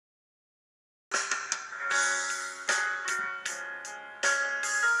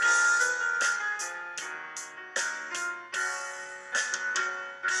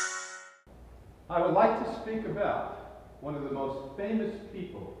I would like to speak about one of the most famous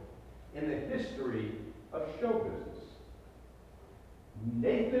people in the history of show business,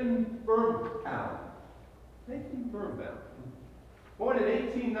 Nathan Birnbaum. Nathan Birnbaum. Born in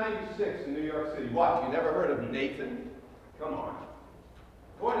 1896 in New York City. What, you never heard of Nathan? Come on.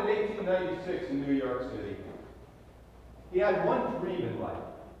 Born in 1896 in New York City. He had one dream in life,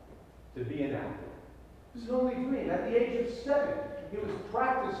 to be an actor. It was his only dream. At the age of 7, he was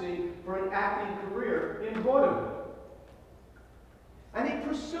practicing for an acting career in vaudeville. And he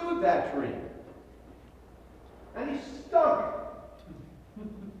pursued that dream. And he stunk.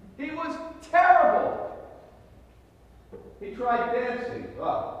 He was terrible. He tried dancing.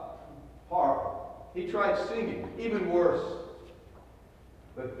 Oh, horrible. He tried singing. Even worse.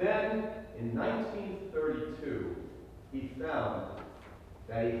 But then, in 1932, he found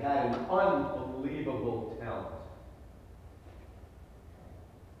that he had an unbelievable talent.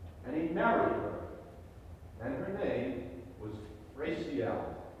 And he married her. And her name was Gracie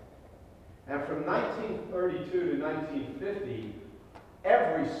Allen. And from 1932 to 1950,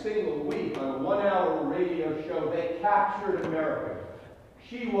 every single week on a 1-hour radio show, they captured America.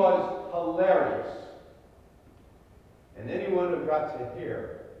 She was hilarious. And anyone who got to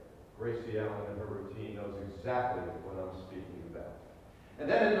hear Gracie Allen and her routine knows exactly what I'm speaking about. And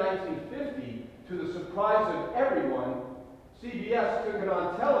then in 1950, to the surprise of everyone, CBS took it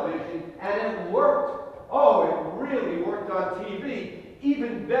on television, and it worked. Oh, it really worked on TV,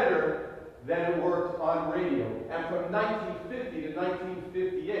 even better than it worked on radio. And from 1950 to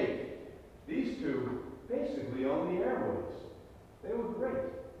 1958, these two basically owned the airwaves. They were great.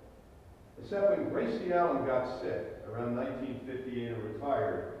 Except when Gracie Allen got sick around 1958 and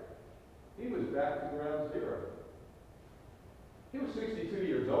retired, he was back to ground zero. He was 62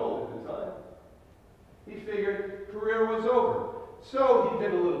 years old at the time. He figured career was over. So he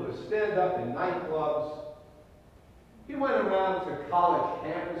did a little bit of stand-up in nightclubs. He went around to college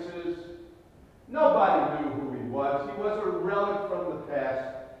campuses. Nobody knew who he was. He was a relic from the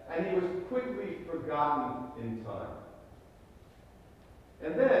past, and he was quickly forgotten in time.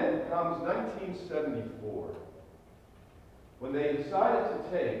 And then comes 1974, when they decided to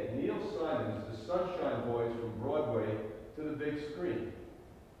take Neil Simon's The Sunshine Boys from Broadway to the big screen.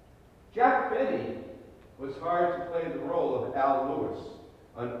 Jack Benny was hired to play the role of Al Lewis,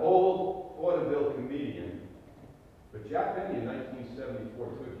 an old vaudeville comedian. But Jack Benny in 1974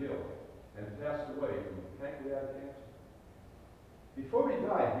 took ill and passed away from pancreatic cancer. Before he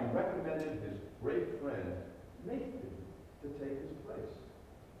died, he recommended his great friend, Nathan, to take his place.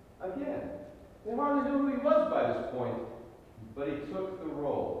 Again, they hardly knew who he was by this point, but he took the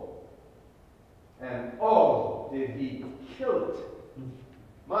role. And oh, did he kill it.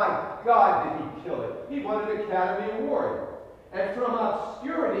 My God, did he kill it. He won an Academy Award. And from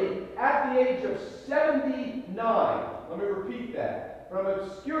obscurity, at the age of 79, let me repeat that, from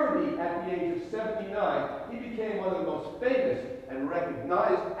obscurity at the age of 79, he became one of the most famous and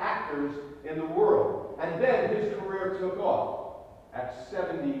recognized actors in the world. And then his career took off at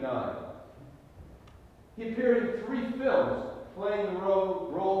 79. He appeared in 3 films, playing the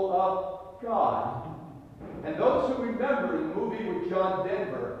role of God. And those who remember the movie with John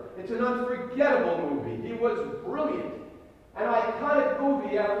Denver, it's an unforgettable movie. He was brilliant. An iconic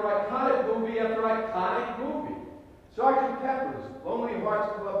movie after iconic movie after iconic movie. Sgt. Pepper's Lonely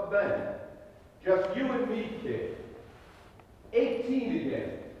Hearts Club Band. Just You and Me, Kid. 18 Again.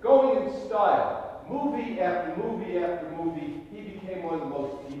 Going in Style. Movie after movie after movie, he became one of the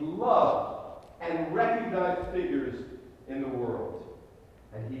most beloved and recognized figures in the world.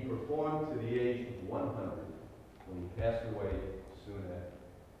 And he performed to the age of 100 when he passed away soon after.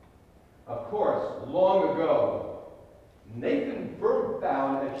 Of course, long ago, Nathan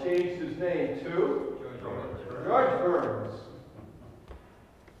Birnbaum had changed his name to George Burns.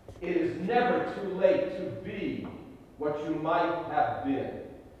 It is never too late to be what you might have been.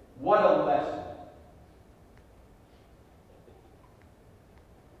 What a lesson.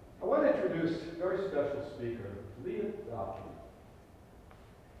 I want to introduce a very special speaker, Leah Dawkins.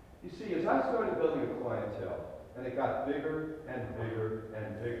 You see, as I started building a clientele, and it got bigger and bigger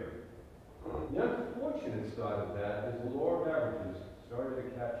and bigger, the unfortunate side of that is the law of averages started to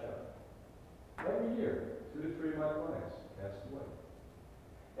catch up. Every year, 2 to 3 of my clients passed away.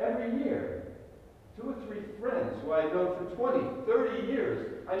 Every year, 2 or 3 friends who I had known for 20, 30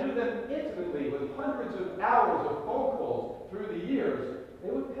 years, I knew them intimately with hundreds of hours of phone calls through the years, they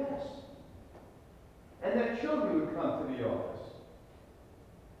would pass. And their children would come to the office.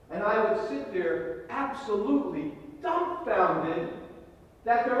 And I would sit there absolutely dumbfounded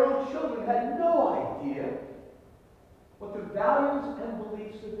that their own children had no idea but the values and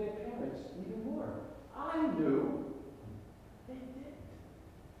beliefs of their parents even more. I knew. They didn't.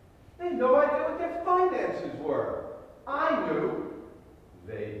 They had no idea what their finances were. I knew.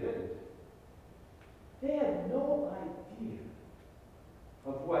 They didn't. They had no idea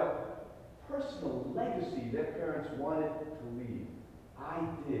of what personal legacy their parents wanted to leave. I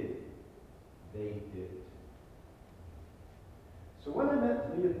did. They didn't. So when I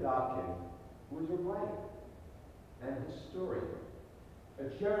met Leah Dobkin, who was a writer and historian, a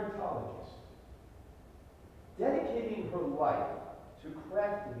gerontologist, dedicating her life to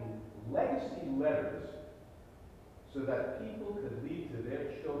crafting legacy letters so that people could leave to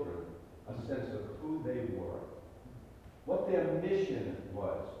their children a sense of who they were, what their mission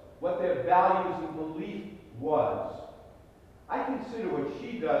was, what their values and belief was. I consider what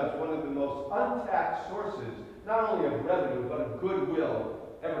she does one of the most untapped sources, not only of revenue, but of goodwill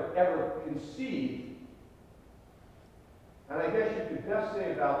ever conceived. And I guess you could best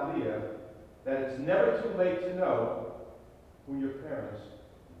say about Leah that it's never too late to know who your parents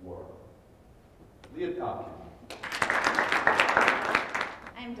were. Leah Dobkin.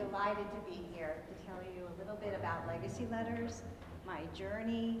 I'm delighted to be here to tell you a little bit about legacy letters, my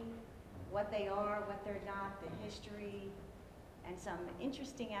journey, what they are, what they're not, the history, and some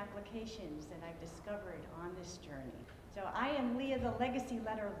interesting applications that I've discovered on this journey. So I am Leah the Legacy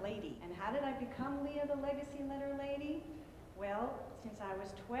Letter Lady. And how did I become Leah the Legacy Letter Lady? Well, since I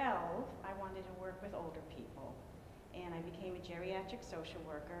was 12, I wanted to work with older people. And I became a geriatric social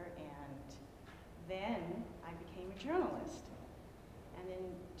worker, and then I became a journalist. And in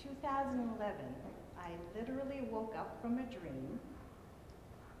 2011, I literally woke up from a dream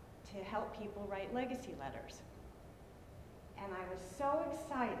to help people write legacy letters. And I was so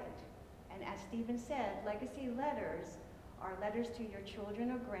excited. And as Stephen said, legacy letters are letters to your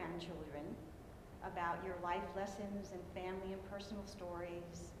children or grandchildren about your life lessons and family and personal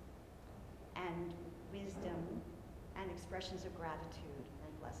stories and wisdom and expressions of gratitude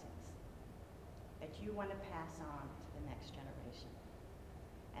and blessings that you want to pass on to the next generation.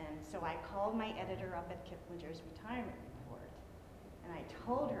 And so I called my editor up at Kiplinger's retirement report, and I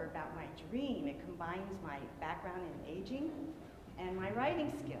told her about my dream. It combines my background in aging and my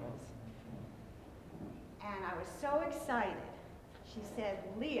writing skills. And I was so excited. She said,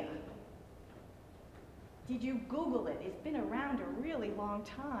 Leah, did you Google it? It's been around a really long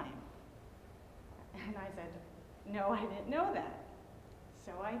time. And I said, no, I didn't know that.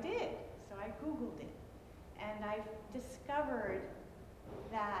 So I did. So I Googled it. And I discovered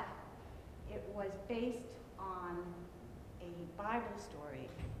that it was based on a Bible story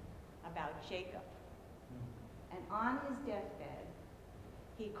about Jacob. And on his deathbed,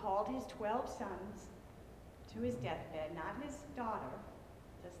 he called his 12 sons to his deathbed, not his daughter,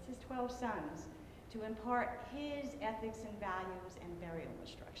 just his 12 sons, to impart his ethics and values and burial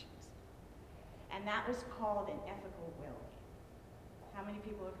instructions. And that was called an ethical will. How many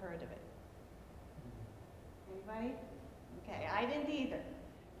people have heard of it? Anybody? Okay, I didn't either.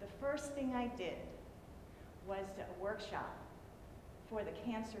 The first thing I did was a workshop for the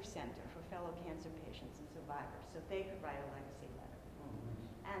Cancer Center for fellow cancer patients and survivors so they could write a legacy letter.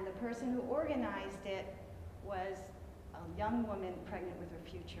 And the person who organized it was a young woman pregnant with her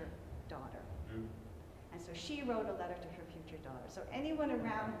future daughter. And so she wrote a letter to her future daughter. So anyone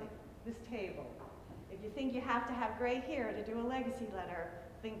around this table, if you think you have to have gray hair to do a legacy letter,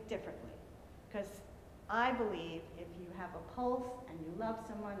 think differently. Because I believe if you have a pulse and you love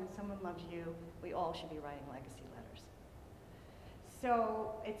someone and someone loves you, we all should be writing legacy letters.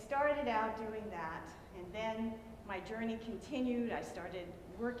 So it started out doing that, and then my journey continued. I started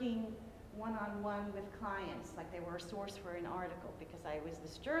working one-on-one with clients, like they were a source for an article, because I was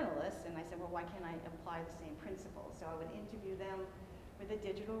this journalist, and I said, well, why can't I apply the same principles? So I would interview them with a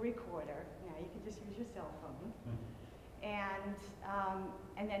digital recorder. Now you can just use your cell phone.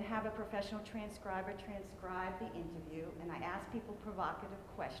 And then have a professional transcriber transcribe the interview, and I asked people provocative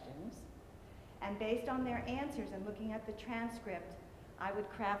questions. And based on their answers and looking at the transcript, I would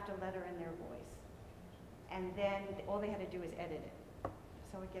craft a letter in their voice. And then all they had to do is edit it.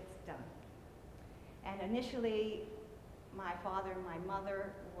 So it gets done. And initially, my father and my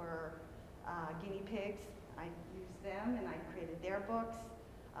mother were guinea pigs. I used them and I created their books.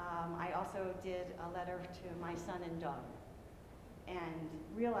 I also did a letter to my son and daughter and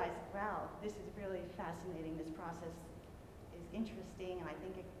realized, wow, this is really fascinating. This process is interesting, and I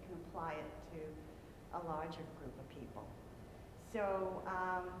think it can apply it to a larger group of people. So,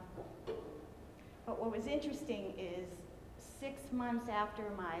 but what was interesting is 6 months after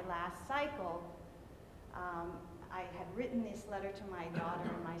my last cycle, I had written this letter to my daughter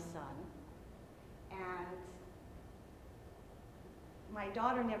and my son, and my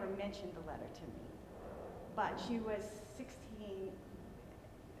daughter never mentioned the letter to me, but she was 16,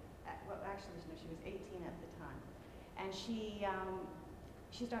 well, actually, no, she was 18 at the time. And she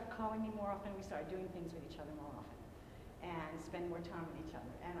started calling me more often. We started doing things with each other more often and spend more time with each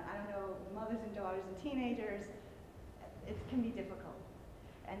other. And I don't know, mothers and daughters and teenagers, it can be difficult.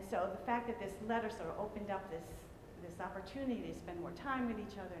 And so the fact that this letter sort of opened up this opportunity to spend more time with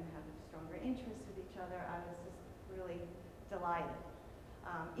each other and have a stronger interest with each other, I was just really delighted.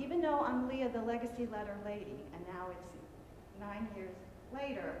 Even though I'm Leah, the legacy letter lady, and now it's 9 years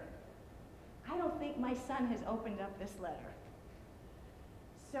later, I don't think my son has opened up this letter.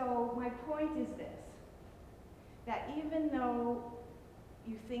 So my point is this, that even though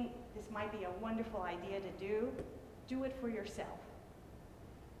you think this might be a wonderful idea to do it for yourself.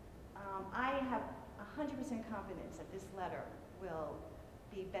 I have 100% confidence that this letter will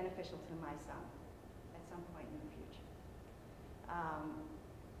be beneficial to my son at some point in the future.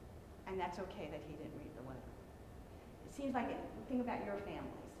 And that's okay that he didn't read the letter. It seems like think about your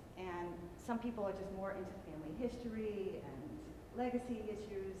families, and some people are just more into family history and legacy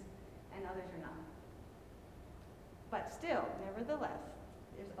issues, and others are not. But still, nevertheless,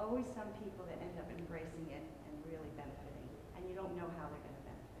 there's always some people that end up embracing it and really benefiting, and you don't know how they're going to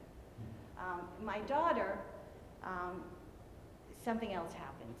benefit. My daughter, something else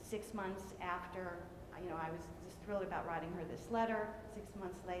happened. 6 months after, I was just thrilled about writing her this letter. 6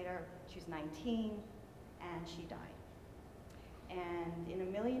 months later, she was 19, and she died. And in a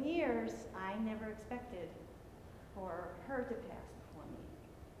million years, I never expected for her to pass before me.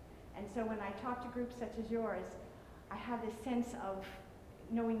 And so when I talk to groups such as yours, I have this sense of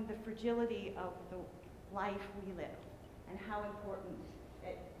knowing the fragility of the life we live and how important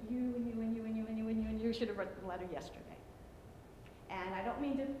that you should have written the letter yesterday. And I don't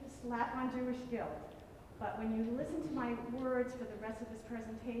mean to slap on Jewish guilt, but when you listen to my words for the rest of this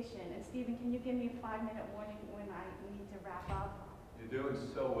presentation, and Stephen, can you give me a 5-minute warning when I need to wrap up? You're doing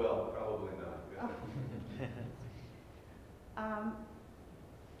so well, probably not. Oh.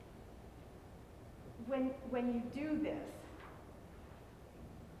 When you do this,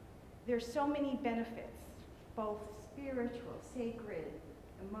 there's so many benefits, both spiritual, sacred,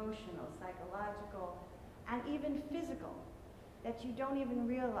 emotional, psychological, and even physical, that you don't even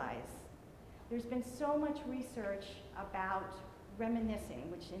realize. There's been so much research about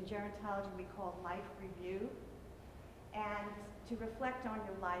reminiscing, which in gerontology we call life review, and to reflect on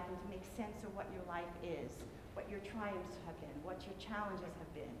your life and to make sense of what your life is, what your triumphs have been, what your challenges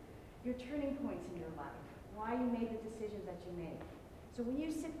have been, your turning points in your life, why you made the decisions that you made. So when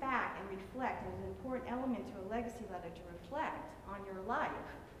you sit back and reflect, and it's an important element to a legacy letter to reflect on your life,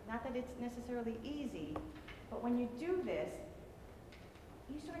 not that it's necessarily easy, but when you do this,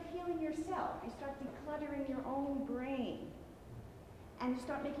 you start healing yourself. You start decluttering your own brain, and you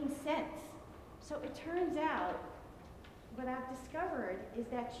start making sense. So it turns out, what I've discovered is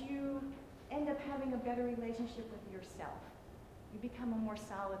that you end up having a better relationship with yourself. You become a more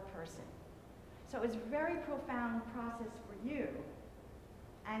solid person. So it's a very profound process for you,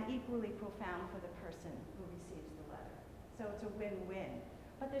 and equally profound for the person who receives the letter. So it's a win-win.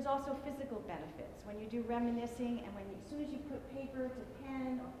 But there's also physical benefits. When you do reminiscing, and as soon as you put paper to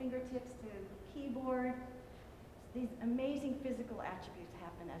pen or fingertips to keyboard, these amazing physical attributes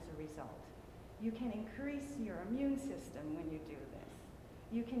happen as a result. You can increase your immune system when you do this.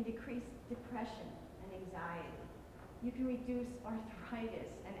 You can decrease depression and anxiety. You can reduce arthritis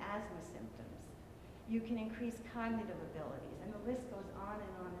and asthma symptoms. You can increase cognitive abilities, and the list goes on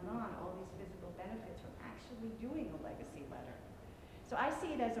and on and on, all these physical benefits from actually doing a legacy letter. So I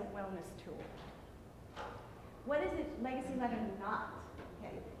see it as a wellness tool. What is a legacy letter not?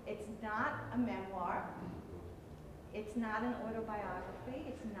 Okay, it's not a memoir. It's not an autobiography.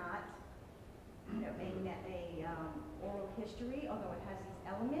 It's not oral history, although it has these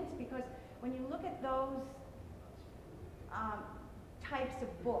elements, because when you look at those types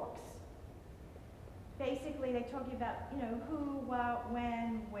of books, basically they talk about, who, what,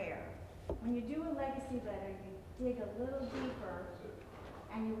 when, where. When you do a legacy letter, you dig a little deeper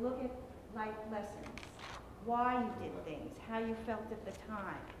and you look at life lessons, why you did things, how you felt at the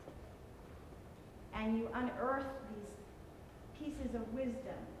time. And you unearth these pieces of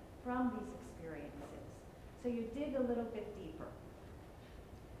wisdom from these experiences. So you dig a little bit deeper.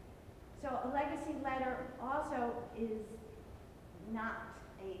 So a legacy letter also is not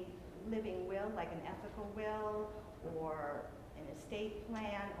a living will, like an ethical will or an estate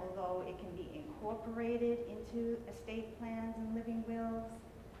plan, although it can be incorporated into estate plans and living wills.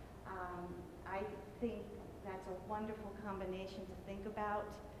 I think that's a wonderful combination to think about,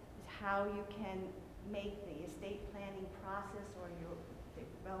 is how you can make the estate planning process, or you're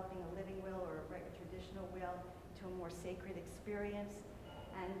developing a living will or a traditional will, to a more sacred experience.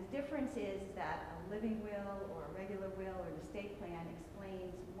 And the difference is that a living will or a regular will or an estate plan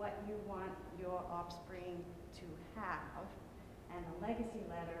explains what you want your offspring to have, and a legacy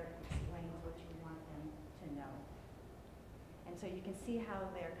letter explains what you want them to know. And so you can see how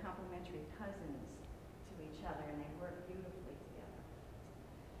they're complementary cousins to each other, and they work beautifully together.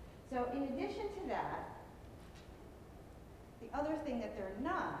 So in addition to that, the other thing that they're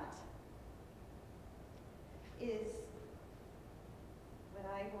not is what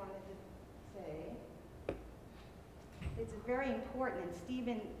I wanted to say. It's very important, and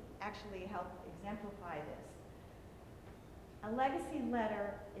Stephen actually helped exemplify this. A legacy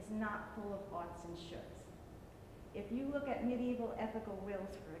letter is not full of oughts and shoulds. If you look at medieval ethical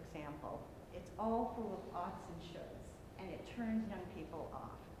wills, for example, it's all full of oughts and shoulds, and it turns young people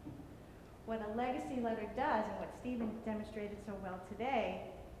off. What a legacy letter does, and what Stephen demonstrated so well today,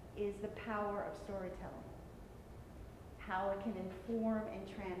 is the power of storytelling. How it can inform and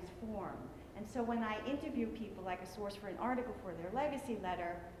transform. And so when I interview people, like a source for an article for their legacy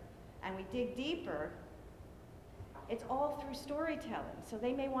letter, and we dig deeper, it's all through storytelling. So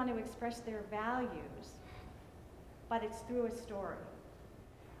they may want to express their values, but it's through a story.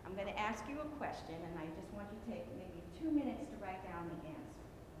 I'm going to ask you a question, and I just want you to take maybe 2 minutes to write down the answer,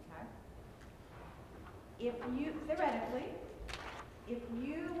 okay? If you, theoretically, if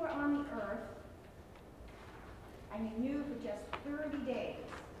you were on the earth and you knew for just 30 days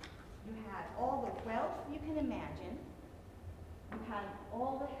you had all the wealth you can imagine, you had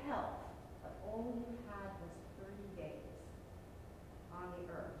all the health, but all you had was 30 days on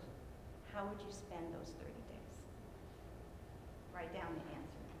the earth, how would you spend those 30 days? Write down the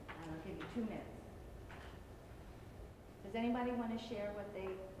answer, and I'll give you 2 minutes. Does anybody want to share what they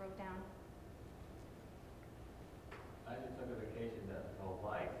wrote down? I just took a vacation to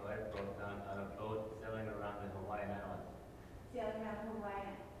Hawaii, so I broke down on a boat sailing around the Hawaiian Islands. Sailing around the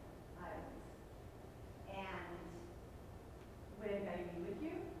Hawaiian Islands. And would anybody be with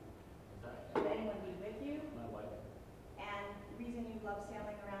you? Is that Would anyone be with you? my wife? And the reason you love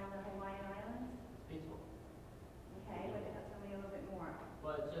sailing around the Hawaiian Islands? Peaceful. Okay, but tell me a little bit more.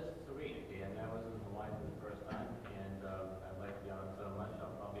 Well, it's just serenity, and I was in Hawaii for the first time, and I like the island so much,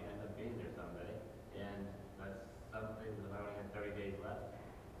 I'll probably end up being there someday. And that's something that if I only had 30 days left,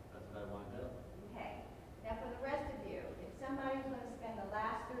 that's what I want to do. Okay. Now for the rest of you, if somebody's going to spend the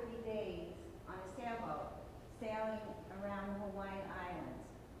last 30 days on a sailboat sailing around the Hawaiian Islands,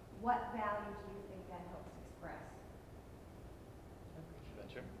 what value do you think that helps express?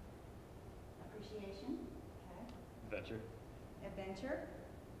 Adventure. Appreciation? Okay. Adventure. Adventure?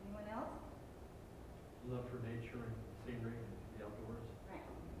 Anyone else? Love for nature and scenery and the outdoors. Right.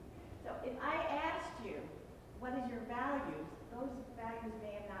 So if I asked you, what is your values, those values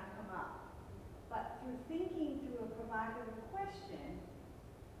may have not come up. But through thinking through a provocative question,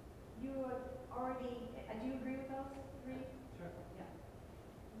 you are already, do you agree with those 3? Sure. Yeah.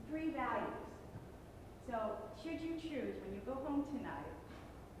 3 values. So should you choose, when you go home tonight,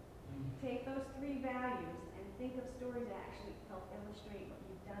 take those 3 values and think of stories that actually help illustrate what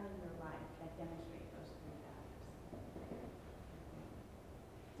you've done in your life that demonstrate those 3 values.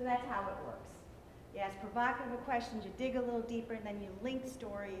 So that's how it works. You ask provocative questions, you dig a little deeper, and then you link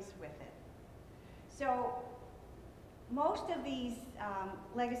stories with it. So most of these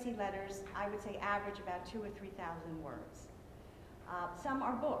legacy letters, I would say, average about 2,000 or 3,000 words. Some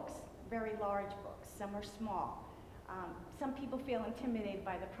are books, very large books. Some are small. Some people feel intimidated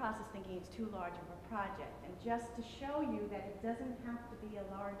by the process, thinking it's too large of a project. And just to show you that it doesn't have to be a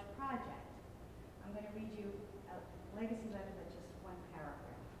large project, I'm going to read you a legacy letter that's just 1 paragraph.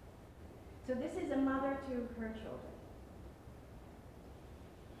 So this is a mother to her children.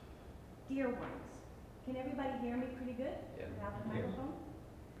 Dear ones, can everybody hear me pretty good? Yeah. Without the microphone?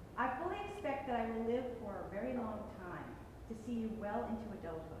 I fully expect that I will live for a very long time to see you well into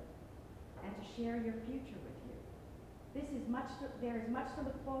adulthood and to share your future with you. There is much to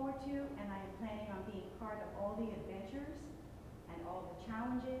look forward to, and I am planning on being part of all the adventures and all the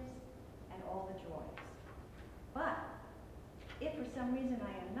challenges and all the joys. But if for some reason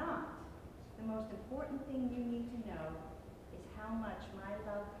I am not, the most important thing you need to know is how much my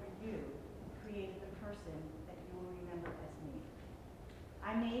love for you created the person that you will remember as me.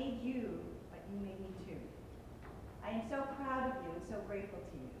 I made you, but you made me too. I am so proud of you and so grateful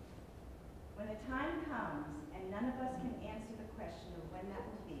to you. When the time comes and none of us can answer the question of when that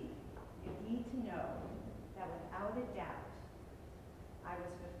will be, you need to know that without a doubt, I was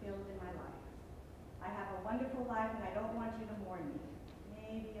fulfilled in my life. I have a wonderful life and I don't want you to mourn me,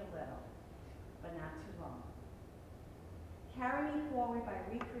 maybe a little. but not too long. Carry me forward by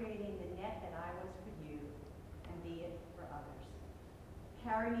recreating the net that I was for you, and be it for others.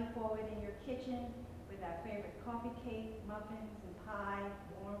 Carry me forward in your kitchen with our favorite coffee cake, muffins, and pie,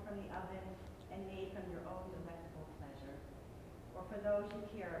 warm from the oven and made from your own delectable pleasure. Or for those you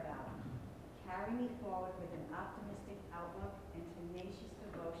care about, carry me forward with an optimistic outlook and tenacious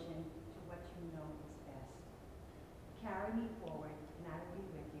devotion to what you know is best. Carry me forward, and I will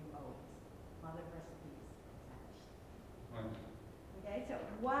be with you always. Mother recipes attached. Okay, so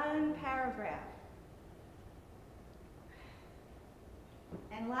one paragraph.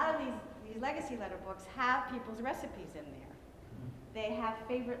 And a lot of these legacy letter books have people's recipes in there. They have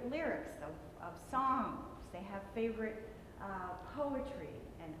favorite lyrics of songs. They have favorite poetry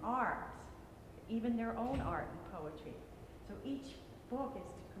and art, even their own art and poetry. So each book is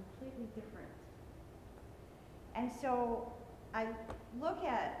completely different. And so I look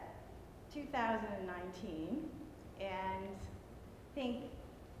at 2019 and think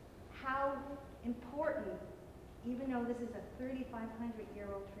how important, even though this is a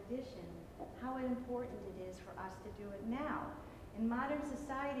 3,500-year-old tradition, how important it is for us to do it now. In modern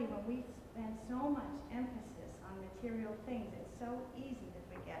society, when we spend so much emphasis on material things, it's so easy to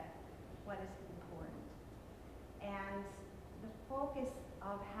forget what is important. And the focus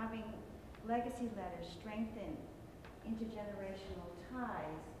of having legacy letters strengthen intergenerational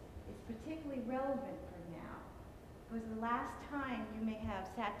ties is particularly relevant for now. Because the last time you may have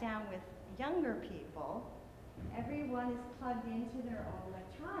sat down with younger people, everyone is plugged into their own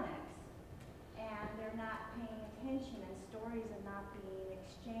electronics, and they're not paying attention, and stories are not being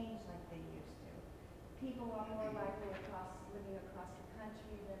exchanged like they used to. People are more likely living across the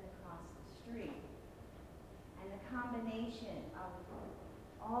country than across the street. And the combination of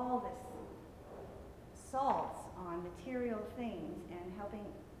all this assaults on material things and helping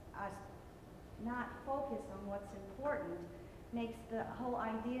us not focus on what's important makes the whole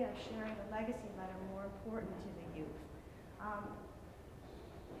idea of sharing the legacy letter more important to the youth.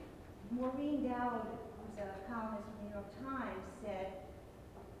 Maureen Dowd, who's a columnist in the New York Times, said,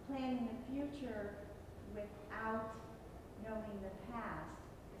 planning the future without knowing the past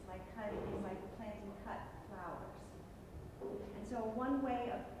is like planting cut flowers. And so one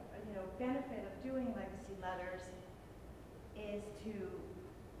way of, benefit of doing legacy letters is to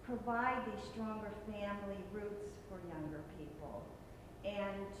provide these stronger family roots for younger people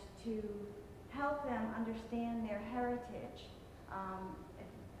and to help them understand their heritage.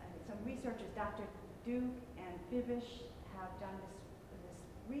 Some researchers, Dr. Duke and Fibish, have done this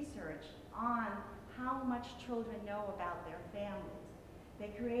research on how much children know about their families. They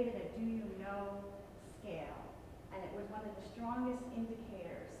created a Do You Know scale, and it was one of the strongest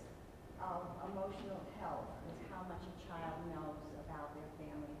indicators of emotional health, is how much a child knows about their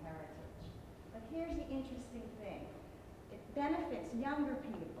family heritage. But here's the interesting thing. It benefits younger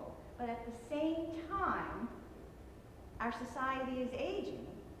people, but at the same time, our society is aging,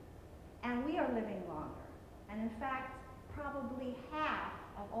 and we are living longer. And in fact, probably half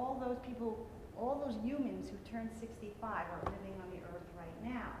of all those people, all those humans who turned 65 are living on the earth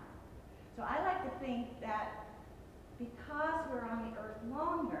right now. So I like to think that because we're on the earth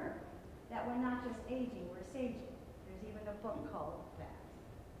longer, that we're not just aging, we're saging. There's even a book called that.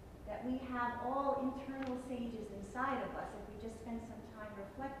 That we have all internal sages inside of us if we just spend some time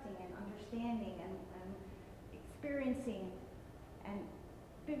reflecting and understanding and experiencing and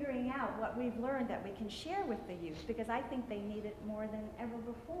figuring out what we've learned that we can share with the youth, because I think they need it more than ever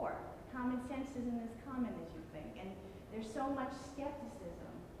before. Common sense isn't as common as you think, and there's so much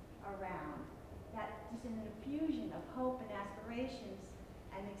skepticism around that just an infusion of hope and aspirations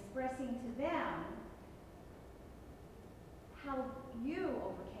and expressing to them how you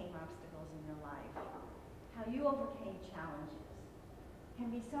overcame obstacles in your life, how you overcame challenges, can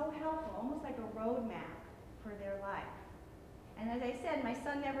be so helpful, almost like a roadmap for their life. And as I said, my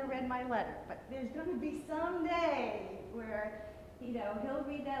son never read my letter, but there's going to be some day where, he'll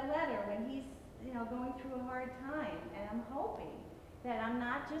read that letter when he's, going through a hard time. And I'm hoping that I'm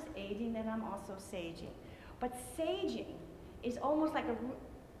not just aging, that I'm also saging. But saging is almost like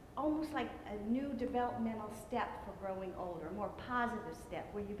a new developmental step for growing older, a more positive step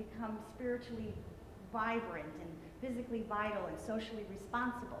where you become spiritually vibrant and physically vital and socially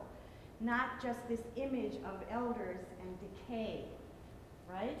responsible. Not just this image of elders and decay,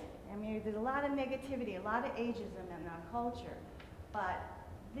 right? I mean, there's a lot of negativity, a lot of ageism in our culture, but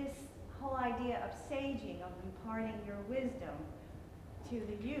this whole idea of saging, of imparting your wisdom to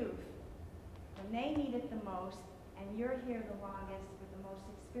the youth, when they need it the most, and you're here the longest with the most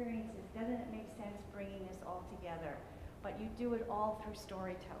experiences, doesn't it make sense bringing this all together? But you do it all through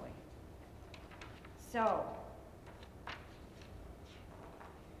storytelling. So,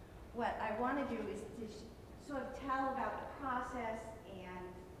 what I want to do is to sort of tell about the process and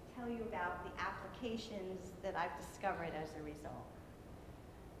tell you about the applications that I've discovered as a result.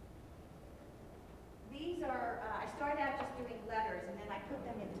 These are, I started out just doing letters, and then I put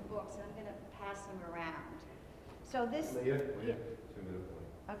them into books, and I'm going to pass them around. So this... Leah, yeah. 2-minute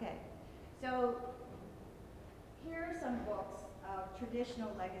point. Okay, so here are some books of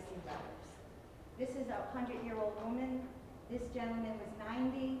traditional legacy letters. This is a 100-year-old woman. This gentleman was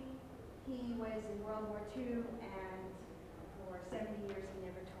 90. He was in World War II, and for 70 years he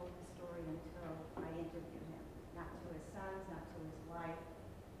never told the story until I interviewed him. Not to his sons, not to his wife.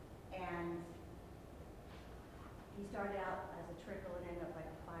 And he started out as a trickle and ended up like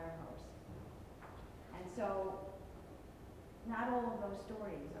a fire hose. And so not all of those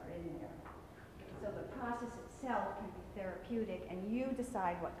stories are in there. So the process itself can be therapeutic, and you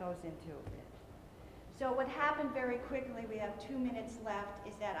decide what goes into it. So what happened very quickly, we have 2 minutes left,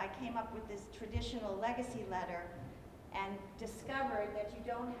 is that I came up with this traditional legacy letter and discovered that you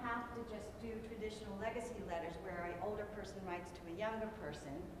don't have to just do traditional legacy letters where an older person writes to a younger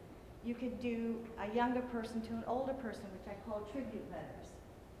person. You could do a younger person to an older person, which I call tribute letters.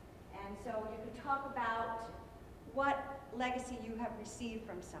 And so you could talk about what legacy you have received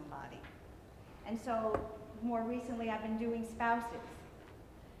from somebody. And so more recently I've been doing spouses,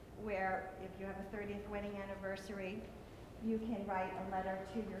 where if you have a 30th wedding anniversary, you can write a letter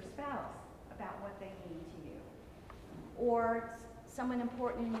to your spouse about what they mean to you. Or someone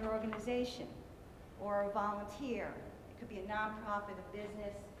important in your organization, or a volunteer. It could be a nonprofit, a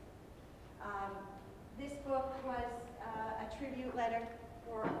business. This book was a tribute letter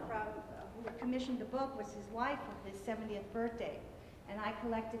from who commissioned the book was his wife for his 70th birthday. And I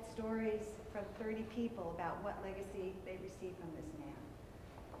collected stories from 30 people about what legacy they received from this man.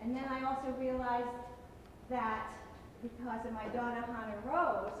 And then I also realized that because of my daughter Hannah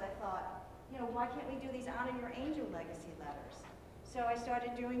Rose, I thought, you know, why can't we do these Honor Your Angel legacy letters? So I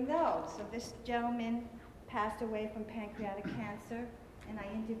started doing those. So this gentleman passed away from pancreatic cancer, and I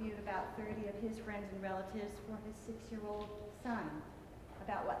interviewed about 30 of his friends and relatives for his 6-year-old son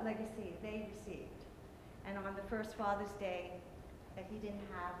about what legacy they received. And on the first Father's Day that he didn't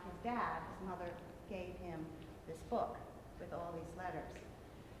have his dad, his mother gave him this book with all these letters.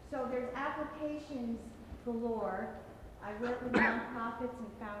 So there's applications galore. I work with nonprofits and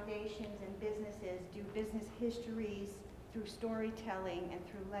foundations and businesses, do business histories through storytelling and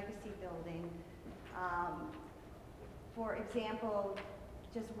through legacy building. For example,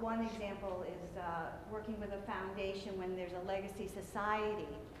 just one example is working with a foundation when there's a legacy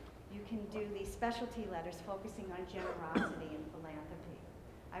society. You can do these specialty letters focusing on generosity and philanthropy.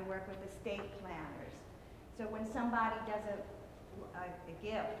 I work with estate planners. So when somebody does a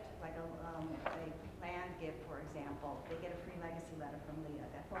gift, like a land gift, for example, they get a free legacy letter from Leah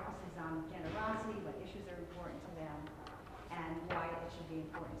that focuses on generosity, what issues are important to them, and why it should be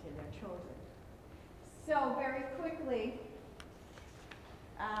important to their children. So very quickly,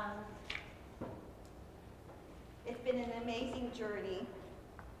 it's been an amazing journey.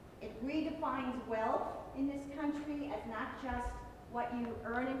 It redefines wealth in this country as not just what you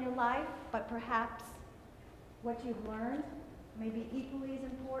earn in your life, but perhaps what you've learned, maybe equally as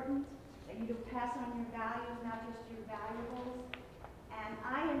important, that you pass on your values, not just your valuables. And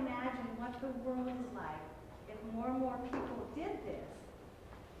I imagine what the world is like if more and more people did this,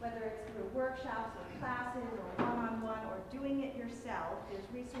 whether it's through workshops or classes or one-on-one or doing it yourself. There's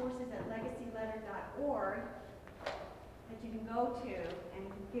resources at legacyletter.org that you can go to and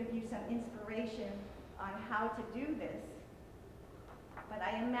give you some inspiration on how to do this. But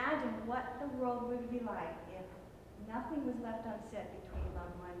I imagine what the world would be like if nothing was left unsaid between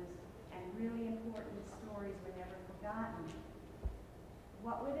loved ones and really important stories were never forgotten.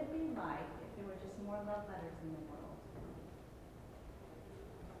 What would it be like if there were just more love letters in the world?